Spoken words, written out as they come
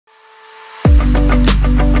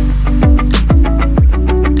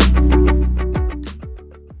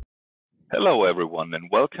everyone,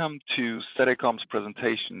 and welcome to Cetecom's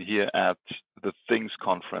presentation here at the Things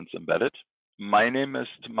Conference Embedded. My name is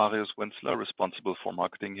Markus Ridder, responsible for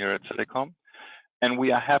marketing here at Cetecom, and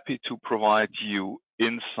we are happy to provide you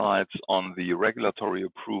insights on the regulatory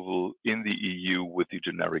approval in the EU with the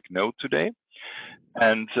generic node today.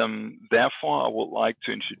 And therefore, I would like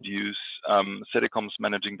to introduce Cetecom's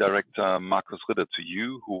Managing Director, Markus Ridder, to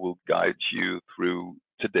you, who will guide you through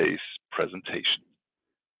today's presentation.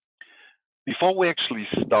 Before we actually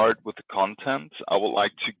start with the content, I would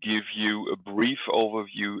like to give you a brief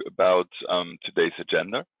overview about today's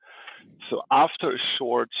agenda. So after a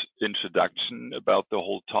short introduction about the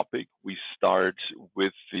whole topic, we start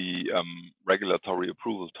with the regulatory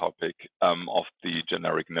approval topic of the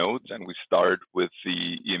generic nodes, and we start with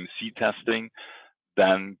the EMC testing,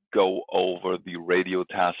 then go over the radio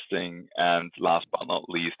testing, and last but not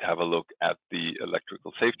least, have a look at the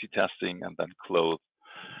electrical safety testing, and then close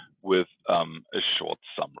with a short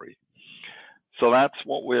summary. So that's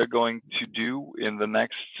what we're going to do in the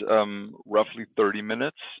next roughly 30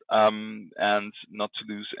 minutes. And not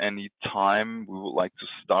to lose any time, we would like to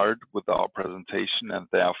start with our presentation, and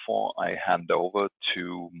therefore I hand over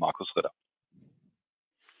to Markus Ridder.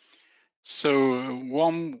 So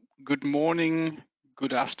warm good morning,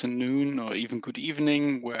 good afternoon, or even good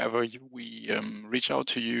evening, wherever we reach out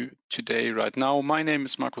to you today right now. My name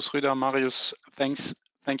is Markus Ridder. Marius,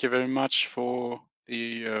 thank you very much for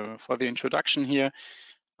the introduction here.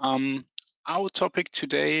 Our topic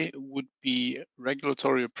today would be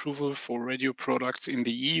regulatory approval for radio products in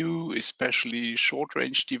the EU, especially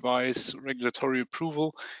short-range device regulatory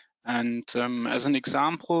approval. And as an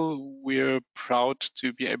example, we're proud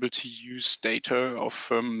to be able to use data of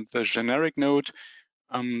the generic node,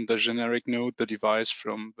 the device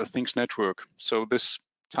from the Things network. So this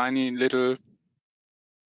tiny little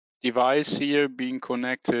device here being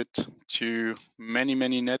connected to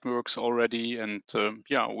many networks already, and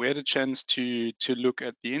yeah, we had a chance to look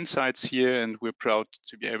at the insights here, and we're proud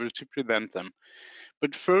to be able to present them.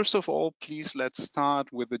 But first of all, please let's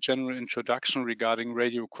start with a general introduction regarding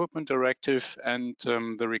Radio Equipment Directive and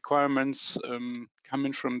the requirements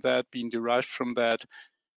coming from that, being derived from that.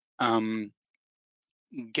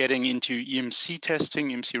 Getting into EMC testing,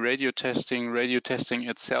 EMC radio testing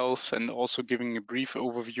itself, and also giving a brief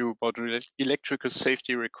overview about electrical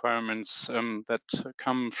safety requirements that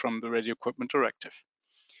come from the Radio Equipment Directive.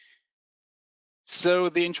 So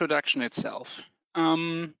the introduction itself.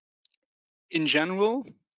 In general,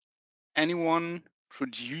 anyone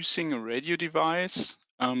producing a radio device,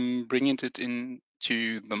 bringing it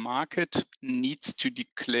into the market, needs to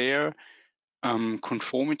declare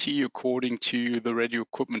conformity according to the Radio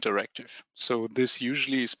Equipment Directive. So this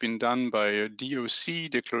usually has been done by a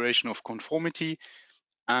DOC, Declaration of Conformity,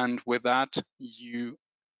 and with that you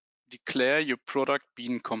declare your product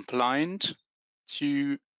being compliant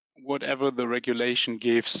to whatever the regulation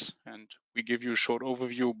gives, and we give you a short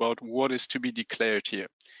overview about what is to be declared here.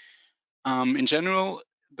 In general,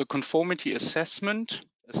 the conformity assessment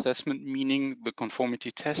meaning the conformity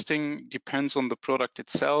testing, depends on the product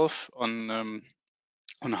itself, on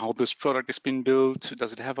how this product has been built.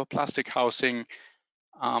 Does it have a plastic housing?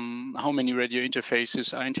 How many radio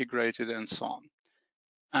interfaces are integrated, and so on.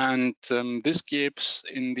 And this gives,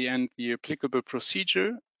 in the end, the applicable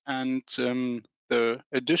procedure and the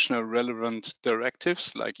additional relevant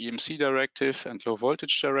directives like EMC directive and low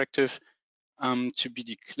voltage directive to be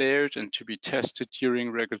declared and to be tested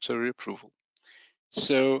during regulatory approval.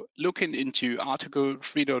 So looking into Article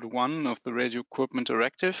 3.1 of the Radio Equipment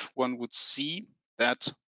Directive, one would see that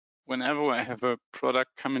whenever I have a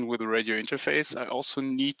product coming with a radio interface, I also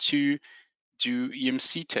need to do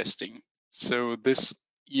EMC testing. So this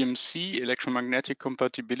EMC, Electromagnetic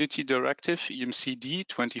Compatibility Directive, EMCD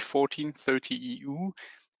 2014-30 EU,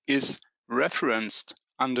 is referenced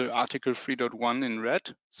under Article 3.1 in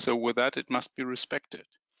red. So with that, it must be respected.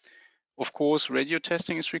 Of course, radio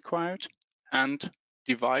testing is required, and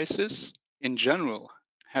devices in general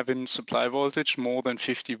having supply voltage more than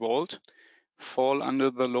 50 volt fall under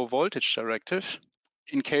the low voltage directive.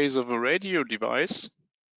 In case of a radio device,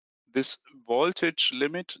 this voltage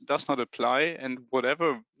limit does not apply, and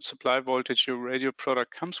whatever supply voltage your radio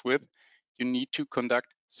product comes with, you need to conduct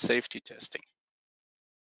safety testing.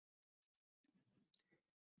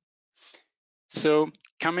 So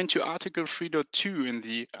coming to Article 3.2 in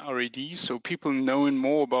the RED, so people knowing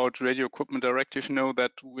more about Radio Equipment Directive know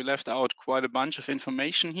that we left out quite a bunch of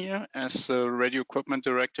information here, as Radio Equipment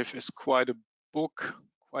Directive is quite a book,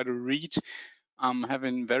 quite a read,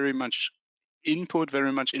 having very much input,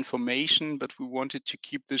 very much information, but we wanted to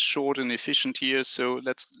keep this short and efficient here. So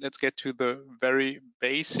let's get to the very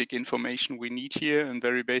basic information we need here and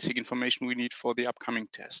very basic information we need for the upcoming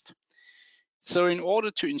test. So in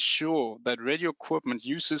order to ensure that radio equipment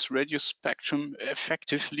uses radio spectrum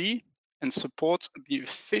effectively and supports the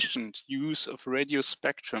efficient use of radio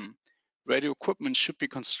spectrum, radio equipment should be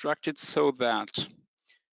constructed so that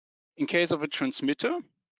in case of a transmitter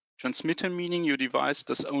meaning your device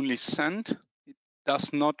does only send, it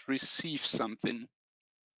does not receive something.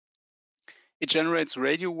 It generates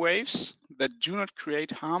radio waves that do not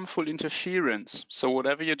create harmful interference. So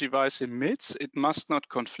whatever your device emits, it must not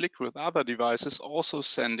conflict with other devices also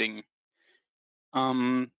sending.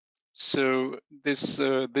 So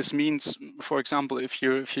this means, for example, if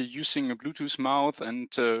you're using a Bluetooth mouse and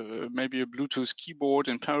maybe a Bluetooth keyboard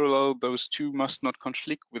in parallel, those two must not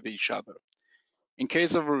conflict with each other. In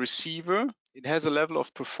case of a receiver, it has a level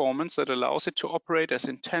of performance that allows it to operate as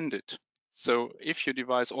intended. So if your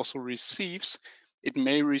device also receives, it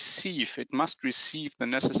must receive the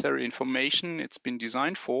necessary information it's been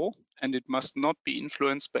designed for, and it must not be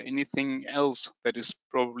influenced by anything else that is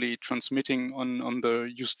probably transmitting on the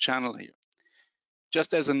used channel here.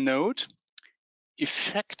 Just as a note,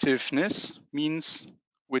 effectiveness means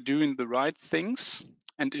we're doing the right things,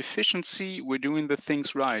 and efficiency, we're doing the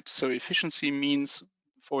things right. So efficiency means,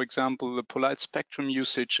 for example, the polite spectrum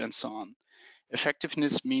usage and so on.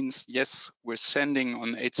 Effectiveness means, yes, we're sending on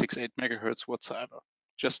 868 megahertz whatsoever,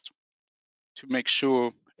 just to make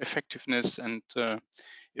sure effectiveness and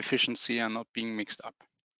efficiency are not being mixed up.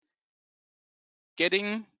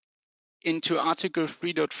 Getting into article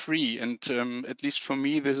 3.3, and at least for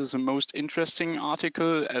me, this is the most interesting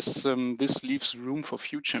article as this leaves room for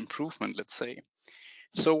future improvement, let's say.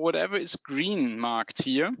 So whatever is green marked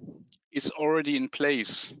here is already in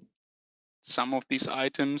place. Some of these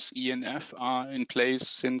items, E and F, are in place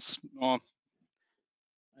since, I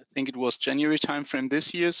think it was January timeframe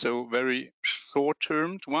this year, so very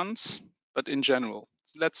short-termed ones, but in general.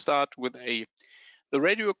 Let's start with A. The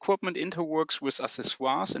radio equipment interworks with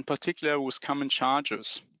accessoires, in particular with common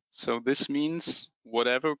chargers. So this means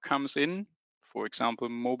whatever comes in, for example,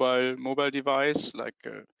 mobile device like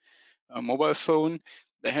a mobile phone,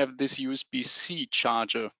 they have this USB-C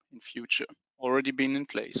charger in future, already been in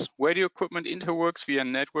place. Radio equipment interworks via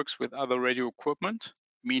networks with other radio equipment,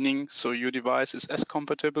 meaning so your device is as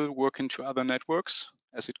compatible working to other networks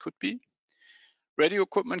as it could be. Radio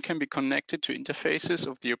equipment can be connected to interfaces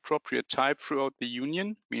of the appropriate type throughout the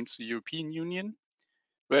Union, means the European Union.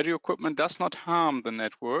 Radio equipment does not harm the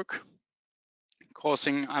network,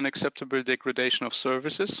 causing unacceptable degradation of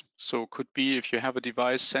services. So it could be if you have a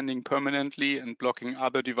device sending permanently and blocking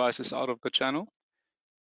other devices out of the channel.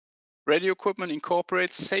 Radio equipment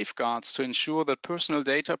incorporates safeguards to ensure that personal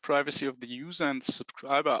data, privacy of the user and the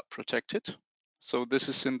subscriber are protected. So this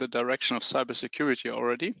is in the direction of cybersecurity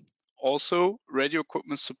already. Also, radio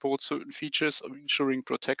equipment supports certain features of ensuring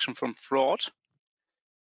protection from fraud.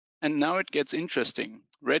 And now it gets interesting.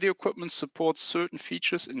 Radio equipment supports certain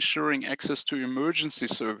features ensuring access to emergency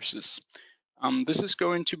services. This is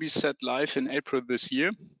going to be set live in April this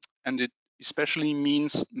year, and it especially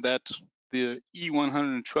means that the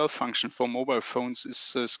E112 function for mobile phones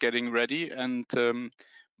is getting ready, and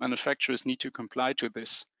manufacturers need to comply to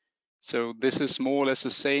this. So this is more or less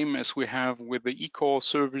the same as we have with the eCall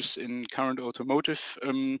service in current automotive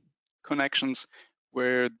connections,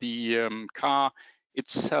 where the car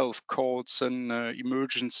itself calls an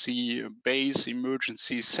emergency base,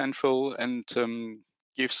 emergency central, and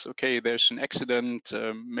gives, okay, there's an accident,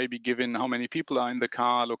 maybe given how many people are in the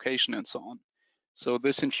car, location, and so on. So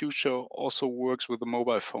this in future also works with a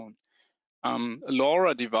mobile phone. A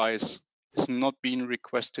LoRa device is not being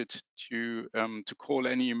requested to call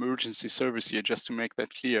any emergency service here, just to make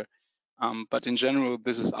that clear. But in general,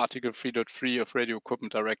 this is Article 3.3 of Radio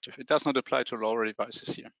Equipment Directive. It does not apply to LoRa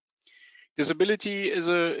devices here. Disability is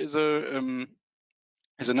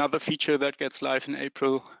another feature that gets live in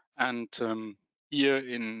April, and here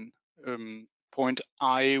in point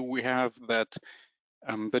I, we have that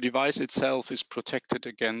the device itself is protected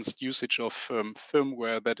against usage of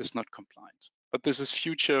firmware that is not compliant. But this is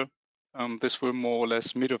future. This will more or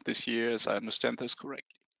less mid of this year, as I understand this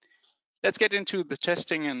correctly. Let's get into the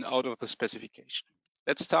testing and out of the specification.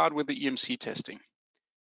 Let's start with the EMC testing.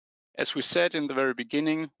 As we said in the very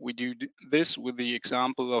beginning, we do this with the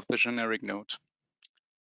example of the generic node.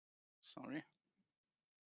 Sorry.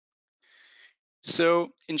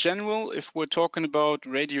 So in general, if we're talking about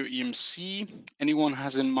radio EMC, anyone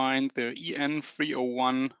has in mind the EN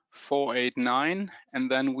 301489, and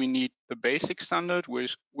then we need the basic standard,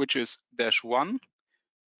 which is -1.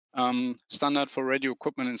 Standard for radio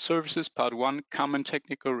equipment and services, part 1, common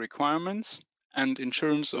technical requirements. And in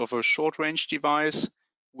terms of a short-range device,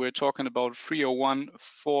 we're talking about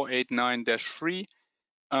 301-489-3,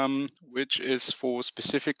 which is for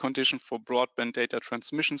specific condition for broadband data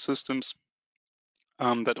transmission systems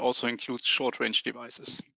that also includes short-range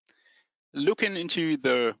devices. Looking into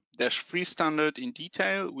the -3 standard in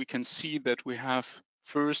detail, we can see that we have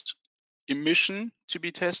first emission to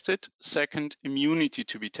be tested, second immunity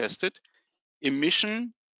to be tested.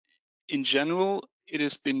 Emission, in general, it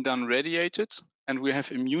has been done radiated, and we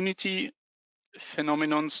have immunity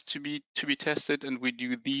phenomenons to be tested, and we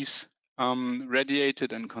do these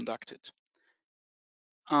radiated and conducted.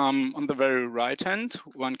 On the very right hand,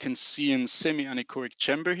 one can see a semi-anechoic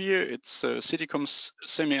chamber here. It's Cetecom's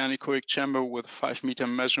semi-anechoic chamber with 5 meter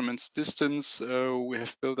measurements distance we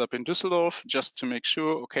have built up in Düsseldorf just to make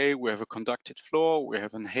sure, okay, we have a conducted floor, we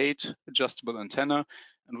have an height adjustable antenna,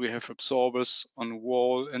 and we have absorbers on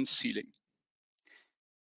wall and ceiling.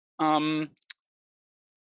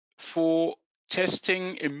 For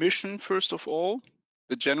testing emission, first of all,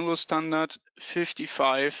 the general standard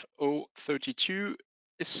 55032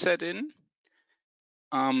 is set in.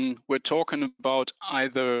 We're talking about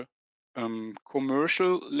either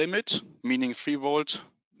commercial limit, meaning 3 volt.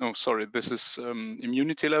 No, sorry, this is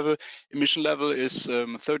immunity level. Emission level is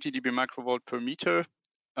 30 dB microvolt per meter,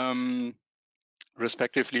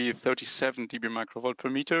 respectively 37 dB microvolt per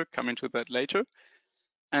meter. Coming to that later.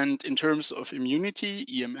 And in terms of immunity,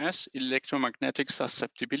 EMS, electromagnetic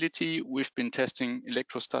susceptibility, we've been testing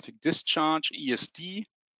electrostatic discharge, ESD,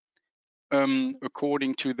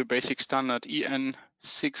 according to the basic standard EN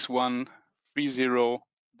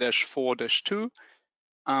 6130-4-2,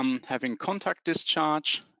 having contact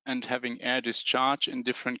discharge and having air discharge in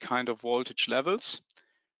different kind of voltage levels.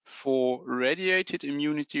 For radiated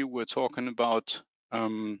immunity, we're talking about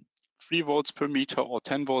 3 volts per meter or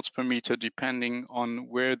 10 volts per meter, depending on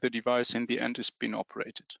where the device in the end is being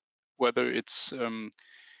operated, whether it's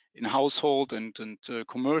in household and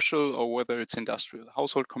commercial, or whether it's industrial.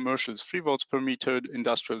 Household commercial is 3 volts per meter,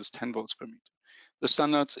 industrial is 10 volts per meter. The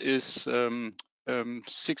standard is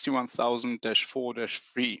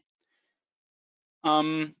 61000-4-3.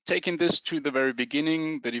 Taking this to the very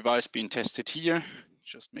beginning, the device being tested here,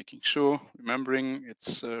 just making sure, remembering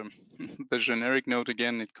it's the generic note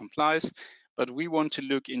again, it complies, but we want to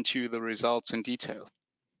look into the results in detail.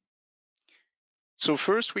 So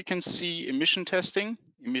first we can see emission testing.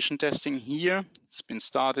 Emission testing here, it's been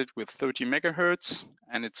started with 30 megahertz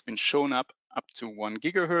and it's been shown up to 1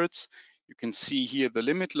 gigahertz. You can see here the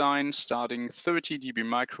limit line starting 30 dB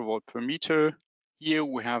microvolt per meter. Here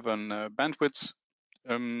we have a bandwidth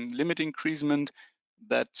limit increasement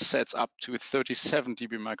that sets up to 37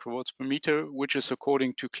 dB microvolts per meter, which is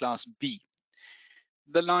according to class B.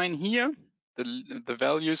 The line here, the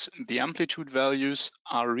values, the amplitude values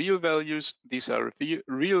are real values. These are the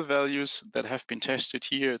real values that have been tested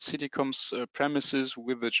here at Cetecom's premises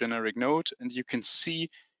with the generic node, and you can see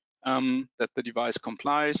that the device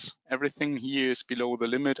complies. Everything here is below the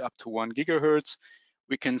limit up to 1 gigahertz.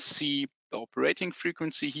 We can see the operating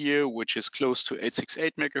frequency here, which is close to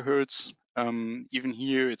 868 megahertz. Even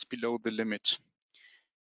here, it's below the limit.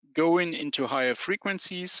 Going into higher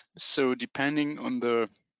frequencies, so depending on the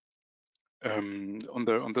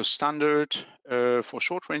standard for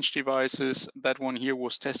short-range devices, that one here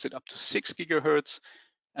was tested up to 6 gigahertz,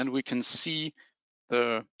 and we can see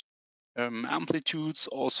the amplitudes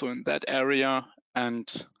also in that area,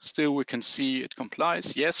 and still we can see it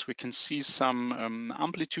complies. Yes, we can see some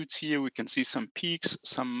amplitudes here, we can see some peaks,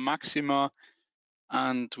 some maxima,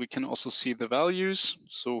 and we can also see the values.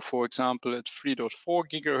 So for example, at 3.4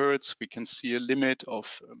 gigahertz, we can see a limit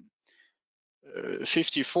of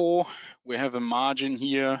 54. We have a margin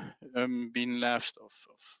here being left of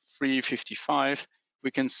 355.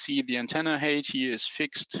 We can see the antenna height here is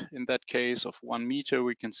fixed in that case of 1 meter.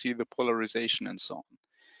 We can see the polarization and so on.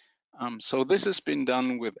 So this has been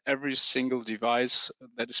done with every single device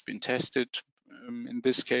that has been tested. In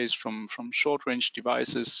this case, from short-range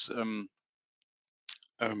devices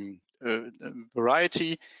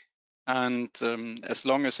variety. And as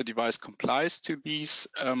long as the device complies to these,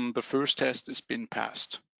 the first test has been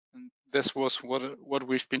passed. And this was what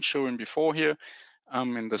we've been showing before here.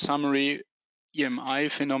 In the summary, EMI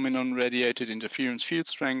phenomenon radiated interference field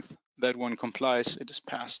strength, that one complies, it is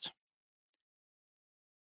passed.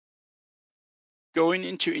 Going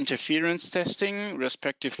into interference testing,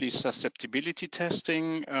 respectively susceptibility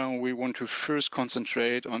testing, we want to first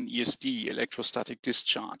concentrate on ESD, electrostatic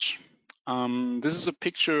discharge. This is a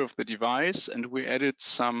picture of the device, and we added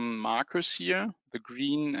some markers here, the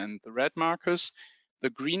green and the red markers. The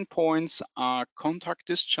green points are contact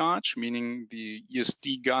discharge, meaning the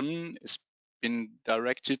ESD gun is been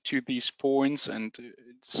directed to these points and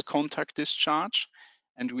it's contact discharge.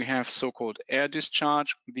 And we have so-called air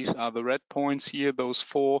discharge. These are the red points here, those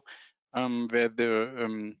four, where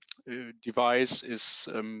the device is,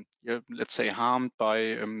 let's say, harmed by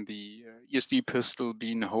the ESD pistol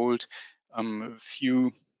being held a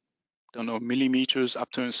few, don't know, millimeters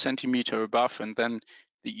up to a centimeter above, and then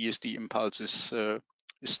the ESD impulse is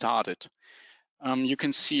started. You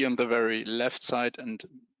can see on the very left side and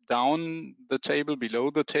down the table, below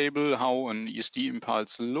the table, how an ESD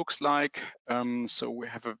impulse looks like. So we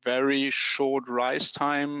have a very short rise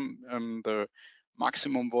time. The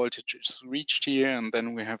maximum voltage is reached here, and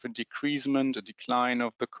then we have a decreasement, a decline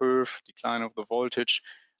of the curve, decline of the voltage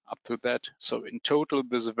up to that. So in total,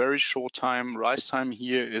 there's a very short time. Rise time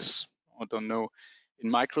here is, I don't know,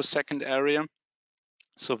 in microsecond area.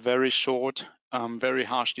 So very short, very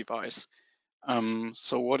harsh device.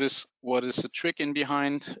 So what is the trick in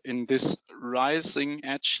behind? In this rising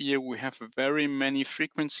edge here, we have very many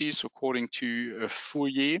frequencies according to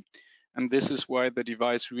Fourier, and this is why the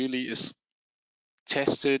device really is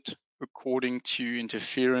tested according to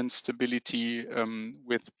interference stability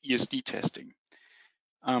with ESD testing.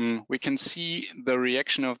 We can see the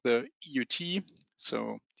reaction of the IoT,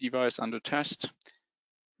 so device under test.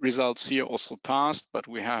 Results here also passed, but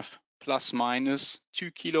we have plus minus 2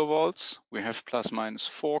 kilovolts, we have plus minus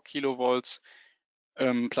 4 kilovolts,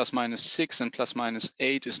 plus minus 6 and plus minus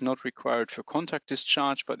 8 is not required for contact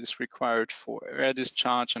discharge, but is required for air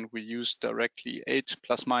discharge, and we use directly 8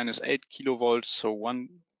 plus minus 8 kilovolts. So one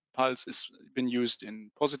pulse has been used in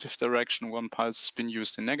positive direction, one pulse has been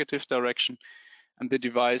used in negative direction, and the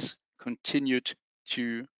device continued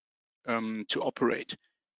to operate.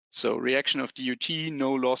 So reaction of DUT,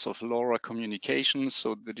 no loss of LoRa communication,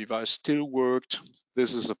 so the device still worked.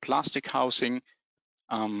 This is a plastic housing.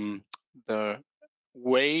 The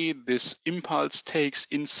way this impulse takes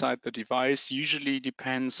inside the device usually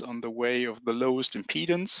depends on the way of the lowest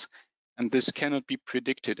impedance, and this cannot be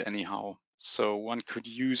predicted anyhow. So one could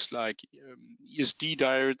use like ESD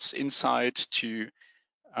diodes inside to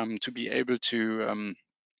be able to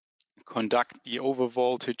conduct the over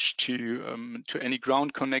voltage to any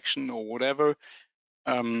ground connection or whatever.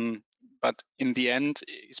 But in the end,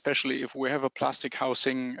 especially if we have a plastic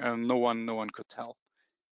housing, no one could tell.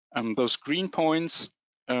 Those green points,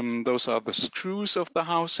 those are the screws of the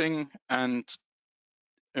housing, and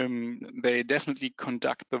they definitely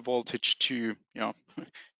conduct the voltage to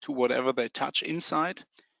to whatever they touch inside.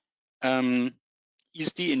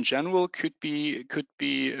 ESD in general could be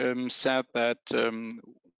said that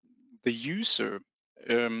the user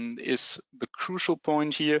is the crucial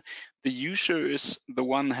point here. The user is the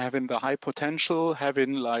one having the high potential,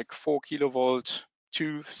 having like 4 kilovolt,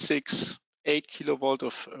 2, 6, 8 kilovolt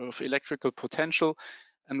of electrical potential.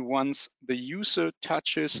 And once the user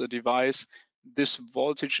touches a device, this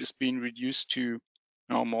voltage is being reduced to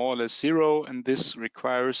more or less zero, and this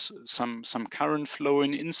requires some current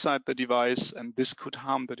flowing inside the device, and this could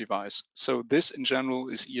harm the device. So this in general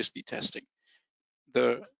is ESD testing.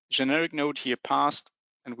 The generic node here passed,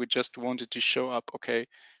 and we just wanted to show up, okay,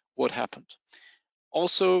 what happened.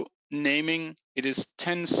 Also naming, it is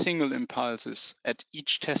 10 single impulses at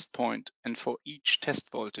each test point and for each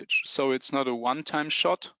test voltage. So it's not a one-time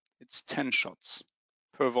shot, it's 10 shots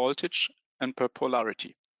per voltage and per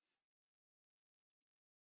polarity.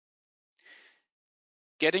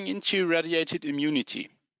 Getting into radiated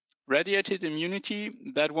immunity. Radiated immunity,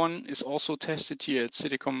 that one is also tested here at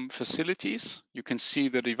Cetecom facilities. You can see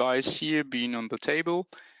the device here being on the table.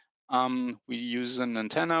 We use an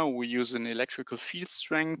antenna, we use an electrical field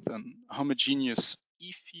strength, and homogeneous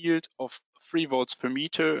E field of 3 volts per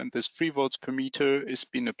meter, and this 3 volts per meter is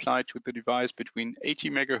being applied to the device between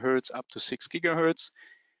 80 megahertz up to 6 gigahertz,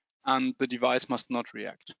 and the device must not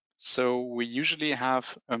react. So we usually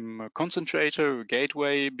have a concentrator, a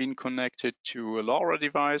gateway being connected to a LoRa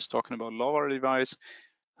device, talking about LoRa device,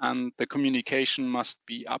 and the communication must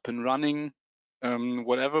be up and running,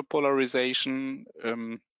 whatever polarization,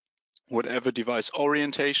 whatever device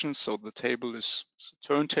orientation. So the table is a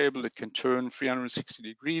turntable, it can turn 360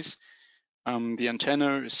 degrees. The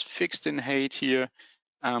antenna is fixed in height here,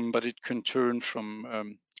 but it can turn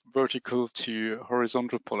from vertical to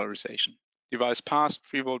horizontal polarization. Device passed,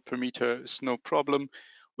 3 volt per meter is no problem.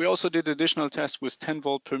 We also did additional tests with 10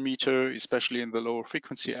 volt per meter, especially in the lower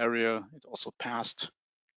frequency area. It also passed.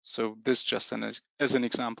 So this just as an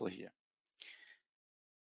example here.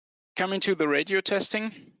 Coming to the radio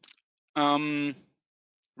testing.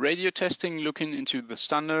 Radio testing, looking into the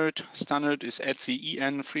standard. Standard is ETSI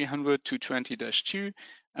EN 300-220-2,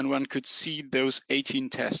 and one could see those 18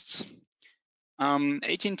 tests.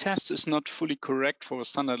 18 tests is not fully correct for a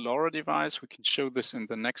standard LoRa device. We can show this in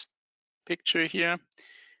the next picture here.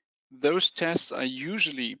 Those tests are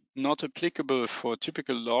usually not applicable for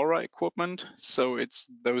typical LoRa equipment. So it's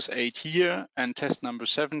those 8 here and test number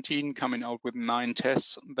 17 coming out with 9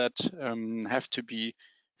 tests that have to be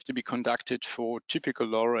conducted for typical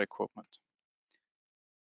LoRa equipment.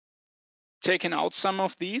 Taking out some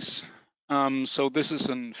of these. So this is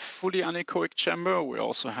a fully anechoic chamber. We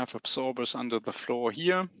also have absorbers under the floor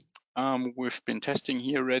here. We've been testing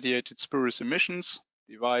here radiated spurious emissions.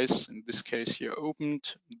 Device, in this case here,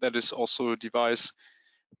 opened. That is also a device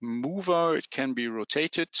mover. It can be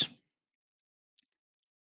rotated.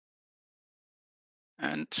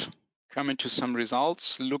 And coming to some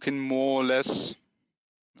results, looking more or less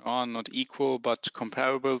not equal, but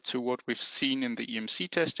comparable to what we've seen in the EMC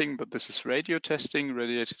testing, but this is radio testing,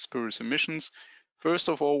 radiated spurious emissions. First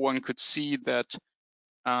of all, one could see that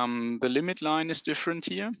the limit line is different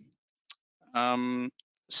here.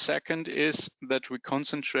 Second is that we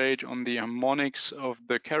concentrate on the harmonics of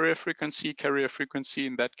the carrier frequency. Carrier frequency,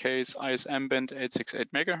 in that case, ISM band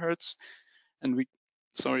 868 megahertz. And we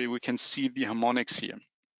can see the harmonics here.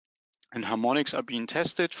 And harmonics are being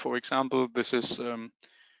tested. For example, this is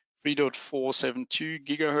 3.472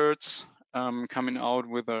 gigahertz coming out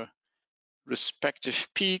with a respective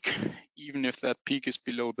peak, even if that peak is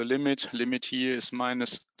below the limit. Limit here is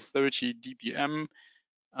minus 30 dBm.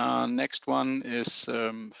 Next one is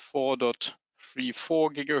 4.34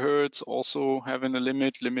 gigahertz, also having a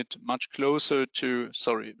limit much closer to,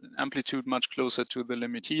 amplitude much closer to the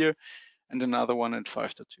limit here, and another one at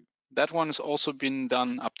 5.2. That one has also been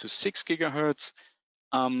done up to 6 gigahertz.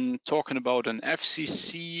 Talking about an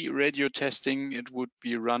FCC radio testing, it would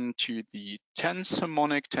be run to the 10th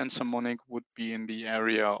harmonic. 10th harmonic would be in the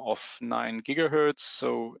area of 9 gigahertz,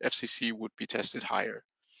 so FCC would be tested higher.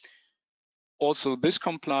 Also, this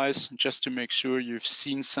complies, just to make sure you've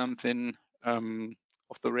seen something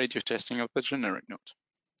of the radio testing of the generic node.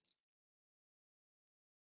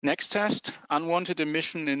 Next test, unwanted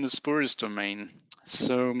emission in the spurious domain.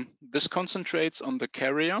 So this concentrates on the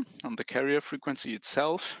carrier frequency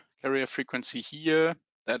itself. Carrier frequency here,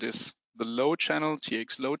 that is the low channel,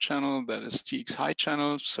 TX low channel, that is TX high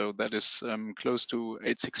channel. So that is close to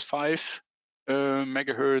 865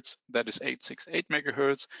 megahertz, that is 868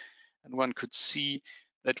 megahertz. And one could see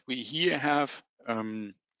that we here have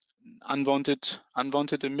unwanted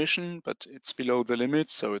emission, but it's below the limit,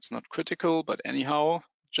 so it's not critical. But anyhow,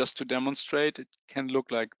 just to demonstrate, it can look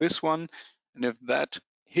like this one. And if that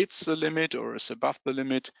hits the limit or is above the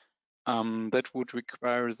limit, that would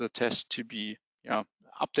require the test to be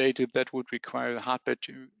updated. That would require the hardware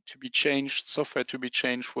to be changed, software to be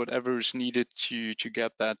changed, whatever is needed to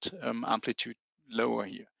get that amplitude lower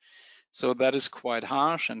here. So that is quite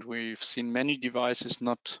harsh, and we've seen many devices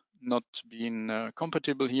not being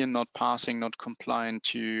compatible here, not passing, not compliant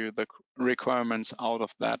to the requirements out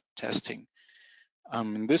of that testing.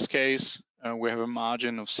 In this case, we have a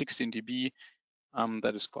margin of 16 dB.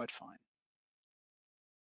 That is quite fine.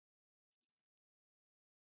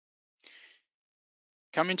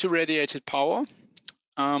 Coming to radiated power.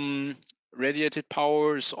 Radiated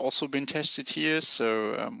power has also been tested here.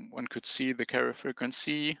 So one could see the carrier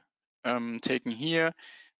frequency taken here.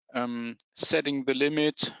 Setting the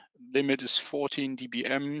limit is 14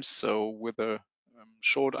 dBm. So with a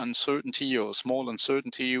short uncertainty or small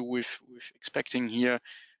uncertainty, we're expecting here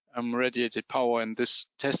radiated power in this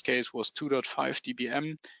test case was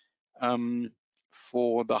 2.5 dBm.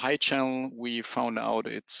 For the high channel, we found out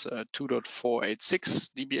it's 2.486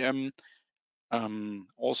 dBm.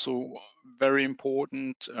 Also very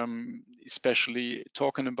important, especially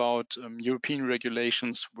talking about European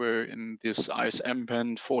regulations, where in this ISM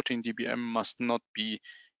band 14 dBm must not be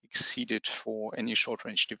exceeded for any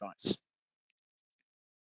short-range device.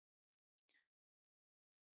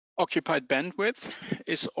 Occupied bandwidth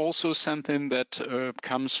is also something that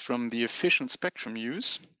comes from the efficient spectrum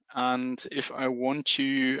use. And if I want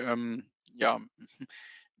to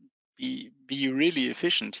be really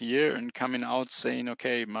efficient here and coming out saying,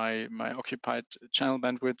 okay, my occupied channel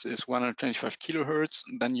bandwidth is 125 kilohertz,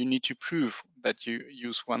 then you need to prove that you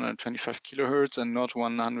use 125 kilohertz and not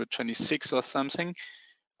 126 or something.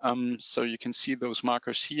 So you can see those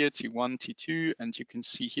markers here, T1, T2, and you can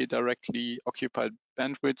see here directly occupied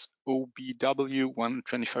bandwidth, OBW,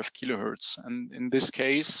 125 kilohertz. And in this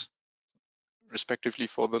case, respectively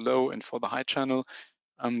for the low and for the high channel,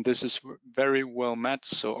 this is very well met,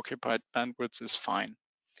 so occupied bandwidth is fine.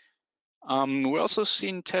 We also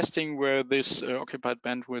seen testing where this occupied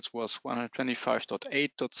bandwidth was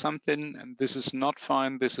 125.8 something, and this is not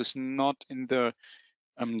fine. This is not in the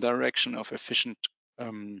direction of efficient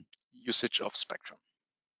usage of spectrum.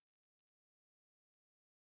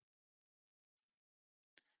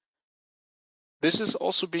 This is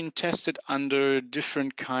also being tested under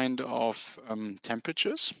different kind of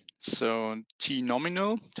temperatures. So T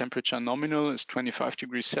nominal, temperature nominal is 25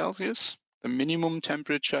 degrees Celsius. The minimum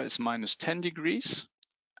temperature is -10 degrees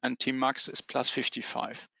and T max is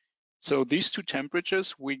 +55. So these two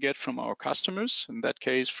temperatures we get from our customers, in that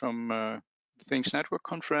case from the Things Network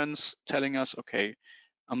conference, telling us, okay,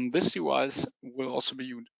 this device will also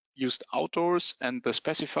be used outdoors and the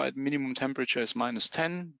specified minimum temperature is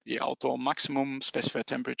 -10. The outdoor maximum specified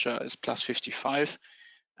temperature is +55.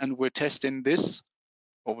 And we're testing this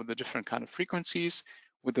over the different kind of frequencies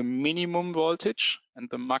with the minimum voltage and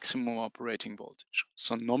the maximum operating voltage.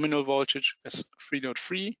 So nominal voltage is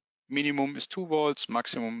 3.3, minimum is 2 volts,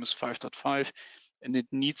 maximum is 5.5, and it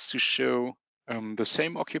needs to show the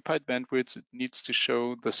same occupied bandwidth. It needs to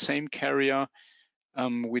show the same carrier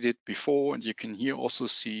we did before, and you can here also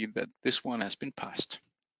see that this one has been passed.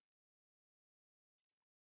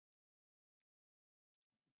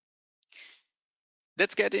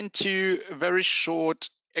 Let's get into a very short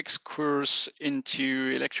excursus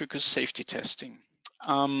into electrical safety testing.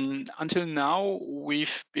 Until now,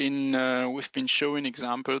 we've been showing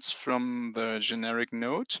examples from the generic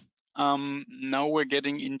node. Now we're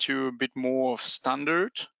getting into a bit more of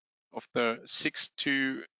standard of the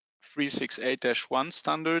 62368-1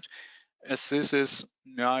 standard, as this is,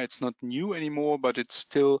 it's not new anymore, but it's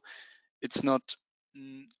not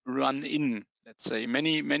run in, let's say.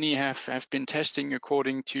 Many have been testing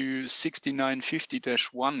according to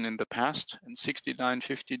 6950-1 in the past, and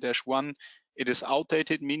 6950-1, it is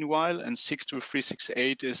outdated meanwhile, and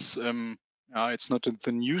 62368 is, it's not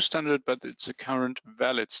the new standard, but it's a current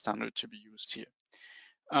valid standard to be used here.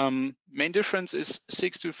 Main difference is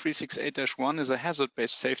 62368-1 is a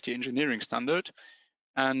hazard-based safety engineering standard,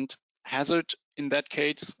 and hazard in that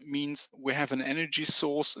case means we have an energy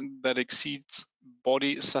source that exceeds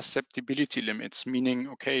body susceptibility limits, meaning,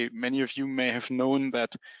 okay, many of you may have known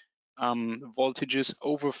that voltages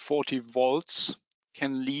over 40 volts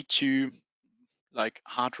can lead to like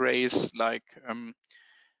heart race, like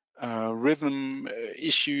rhythm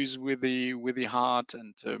issues with the heart,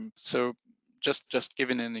 and so just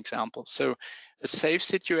giving an example. So a safe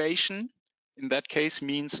situation in that case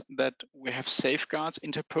means that we have safeguards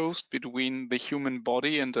interposed between the human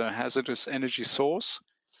body and a hazardous energy source.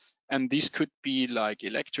 And these could be like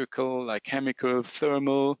electrical, like chemical,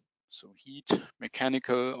 thermal, so heat,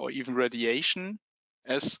 mechanical, or even radiation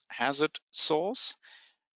as hazard source.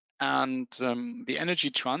 And the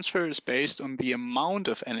energy transfer is based on the amount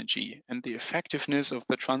of energy and the effectiveness of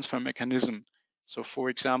the transfer mechanism. So for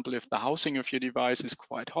example, if the housing of your device is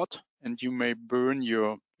quite hot and you may burn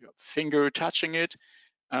your finger touching it,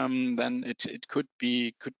 then it could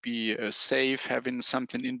be safe having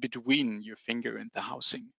something in between your finger and the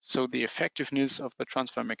housing. So the effectiveness of the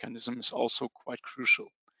transfer mechanism is also quite crucial.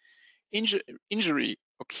 Injury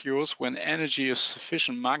occurs when energy of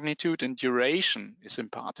sufficient magnitude and duration is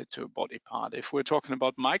imparted to a body part. If we're talking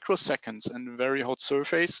about microseconds and a very hot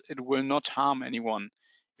surface, it will not harm anyone.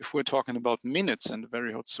 If we're talking about minutes and a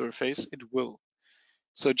very hot surface, it will.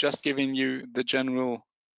 So just giving you the general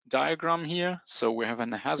diagram here. So we have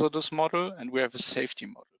a hazardous model and we have a safety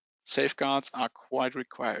model. Safeguards are quite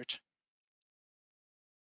required.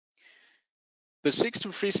 The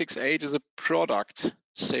 62368 is a product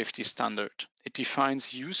safety standard. It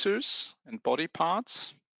defines users and body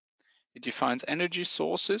parts. It defines energy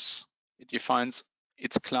sources. It defines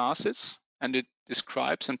its classes, and it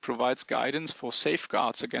describes and provides guidance for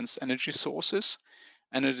safeguards against energy sources,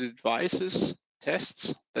 and it advises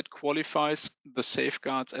tests that qualifies the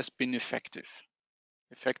safeguards as being effective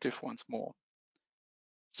once more.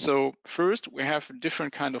 So first, we have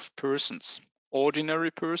different kind of persons.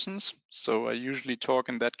 Ordinary persons. So I usually talk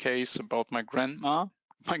in that case about my grandma.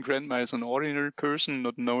 My grandma is an ordinary person,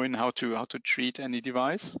 not knowing how to treat any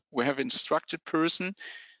device. We have instructed person.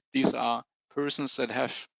 These are persons that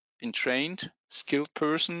have been trained, skilled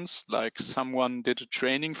persons, like someone did a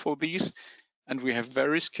training for these. And we have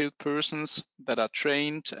very skilled persons that are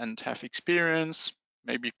trained and have experience,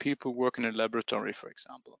 maybe people work in a laboratory, for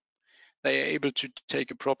example. They are able to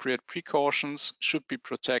take appropriate precautions, should be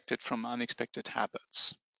protected from unexpected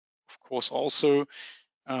hazards. Of course, also,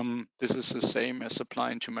 this is the same as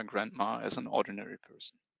applying to my grandma as an ordinary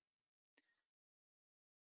person.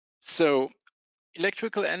 So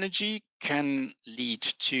electrical energy can lead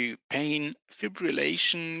to pain,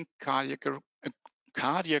 fibrillation,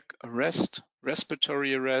 cardiac arrest,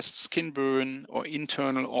 respiratory arrest, skin burn, or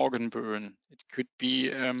internal organ burn. It could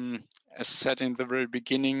be, as said in the very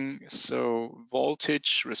beginning, so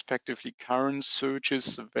voltage, respectively current,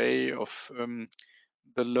 surges away of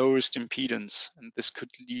the lowest impedance, and this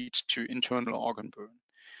could lead to internal organ burn.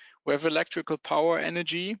 We have electrical power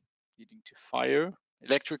energy leading to fire,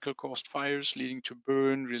 electrical caused fires leading to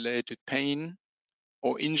burn related pain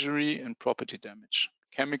or injury and property damage.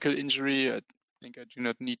 Chemical injury, I think I do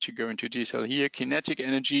not need to go into detail here. Kinetic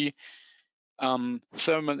energy,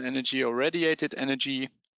 thermal energy or radiated energy,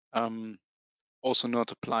 also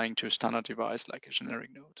not applying to a standard device like a generic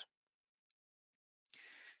node.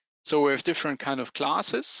 So we have different kind of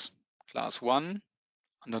classes. Class 1,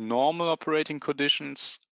 under normal operating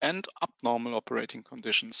conditions and abnormal operating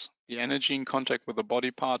conditions. The energy in contact with the body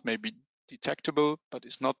part may be detectable, but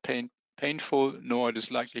is not painful, nor it is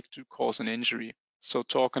likely to cause an injury. So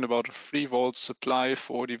talking about a 3 volt supply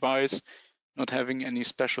for a device, not having any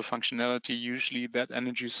special functionality, usually that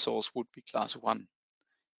energy source would be class 1.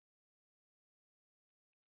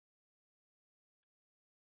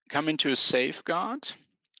 Coming to a safeguard,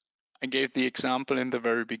 I gave the example in the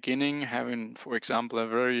very beginning, having, for example, a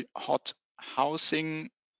very hot housing.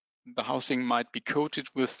 The housing might be coated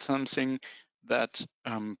with something that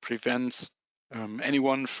prevents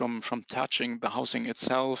anyone from touching the housing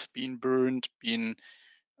itself, being burned, being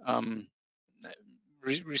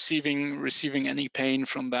receiving any pain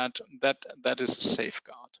from that. That is a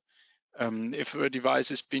safeguard. If a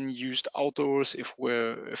device is being used outdoors, if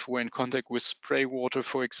we're in contact with spray water,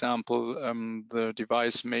 for example, the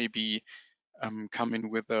device may be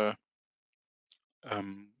coming with a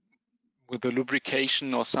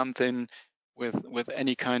lubrication or something, with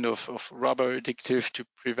any kind of rubber additive to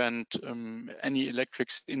prevent any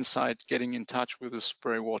electrics inside getting in touch with the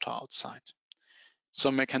spray water outside.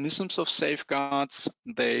 So mechanisms of safeguards,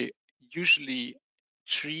 they usually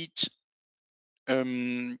treat,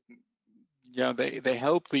 they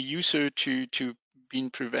help the user to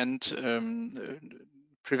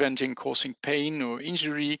preventing causing pain or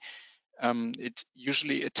injury. It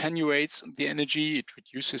usually attenuates the energy, it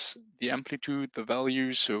reduces the amplitude, the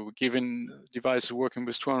value. So given device working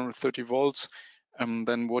with 230 volts,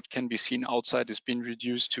 then what can be seen outside is being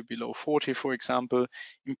reduced to below 40, for example,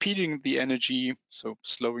 impeding the energy, so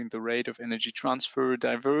slowing the rate of energy transfer,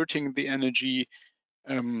 diverting the energy,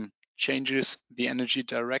 changes the energy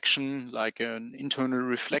direction, like an internal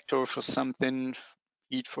reflector for something,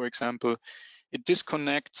 heat, for example. It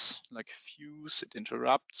disconnects, like a fuse, it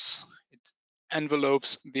interrupts, it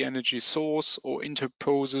envelopes the energy source or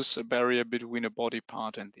interposes a barrier between a body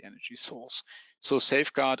part and the energy source. So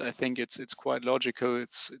safeguard, I think it's quite logical,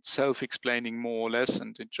 it's self-explaining more or less,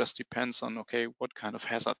 and it just depends on, okay, what kind of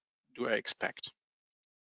hazard do I expect?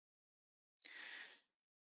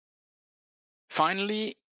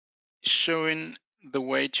 Finally, showing the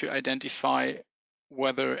way to identify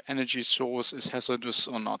whether energy source is hazardous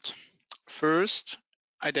or not. First,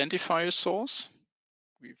 identify a source.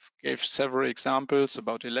 We've gave several examples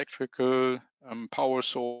about electrical, power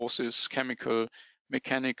sources, chemical,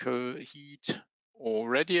 mechanical, heat, or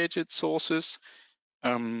radiated sources.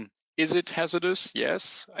 Is it hazardous?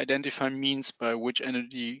 Yes. Identify means by which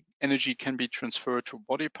energy can be transferred to a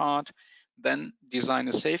body part. Then design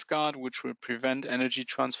a safeguard which will prevent energy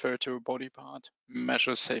transfer to a body part.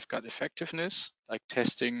 Measure safeguard effectiveness, like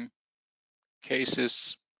testing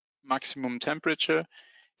cases, maximum temperature.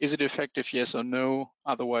 Is it effective? Yes or no?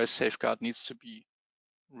 Otherwise, safeguard needs to be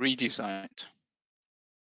redesigned.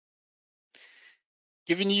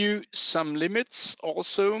 Giving you some limits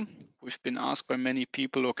also. We've been asked by many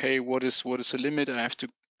people, okay, what is a limit? I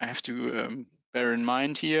have to bear in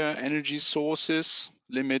mind here, energy sources,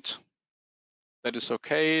 limit that is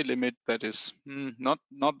okay, limit that is not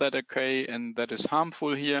that okay, and that is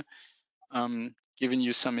harmful here. Giving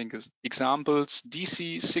you some examples.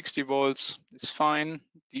 DC 60 volts is fine.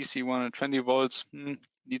 DC 120 volts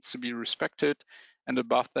needs to be respected, and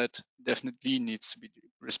above that definitely needs to be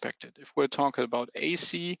respected. If we're talking about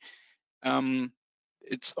AC,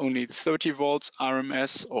 it's only 30 volts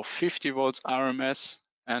RMS or 50 volts RMS,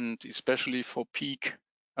 and especially for peak,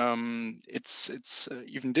 it's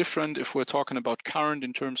even different if we're talking about current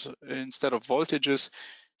in terms of, instead of voltages.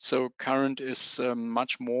 So current is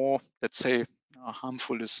much more, let's say,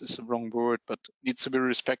 harmful is the wrong word, but needs to be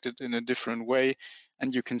respected in a different way,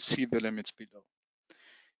 and you can see the limits below.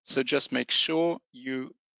 So just make sure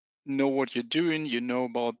you know what you're doing, you know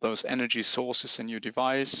about those energy sources in your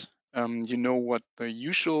device, You know what the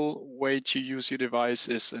usual way to use your device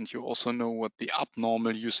is, and you also know what the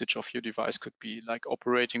abnormal usage of your device could be, like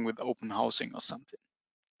operating with open housing or something.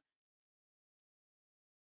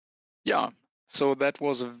 Yeah, so that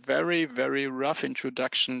was a very, very rough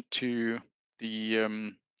introduction to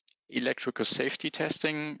the electrical safety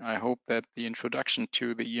testing. I hope that the introduction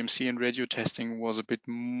to the EMC and radio testing was a bit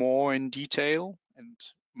more in detail and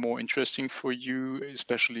more interesting for you,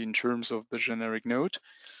 especially in terms of the generic node.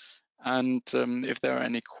 And if there are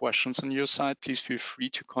any questions on your side, please feel free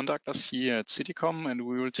to contact us here at Cetecom, and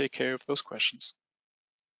we will take care of those questions.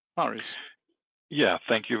 Marius. Yeah,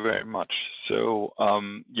 thank you very much. So,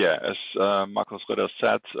 yeah, as Markus Ridder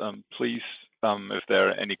said, please, if there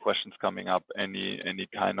are any questions coming up, any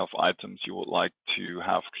kind of items you would like to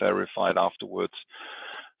have clarified afterwards,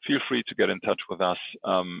 feel free to get in touch with us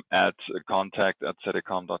at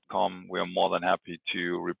contact@cetecom.com. We are more than happy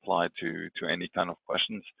to reply to any kind of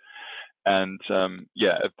questions. And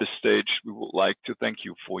yeah, at this stage, we would like to thank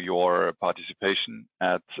you for your participation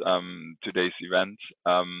at today's event.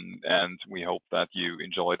 And we hope that you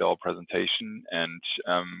enjoyed our presentation, and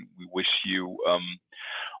we wish you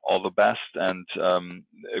all the best and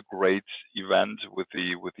a great event with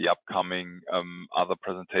the upcoming other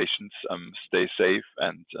presentations. Stay safe,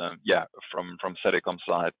 and yeah, from Cetecom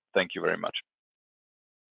side, thank you very much.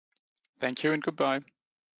 Thank you and goodbye.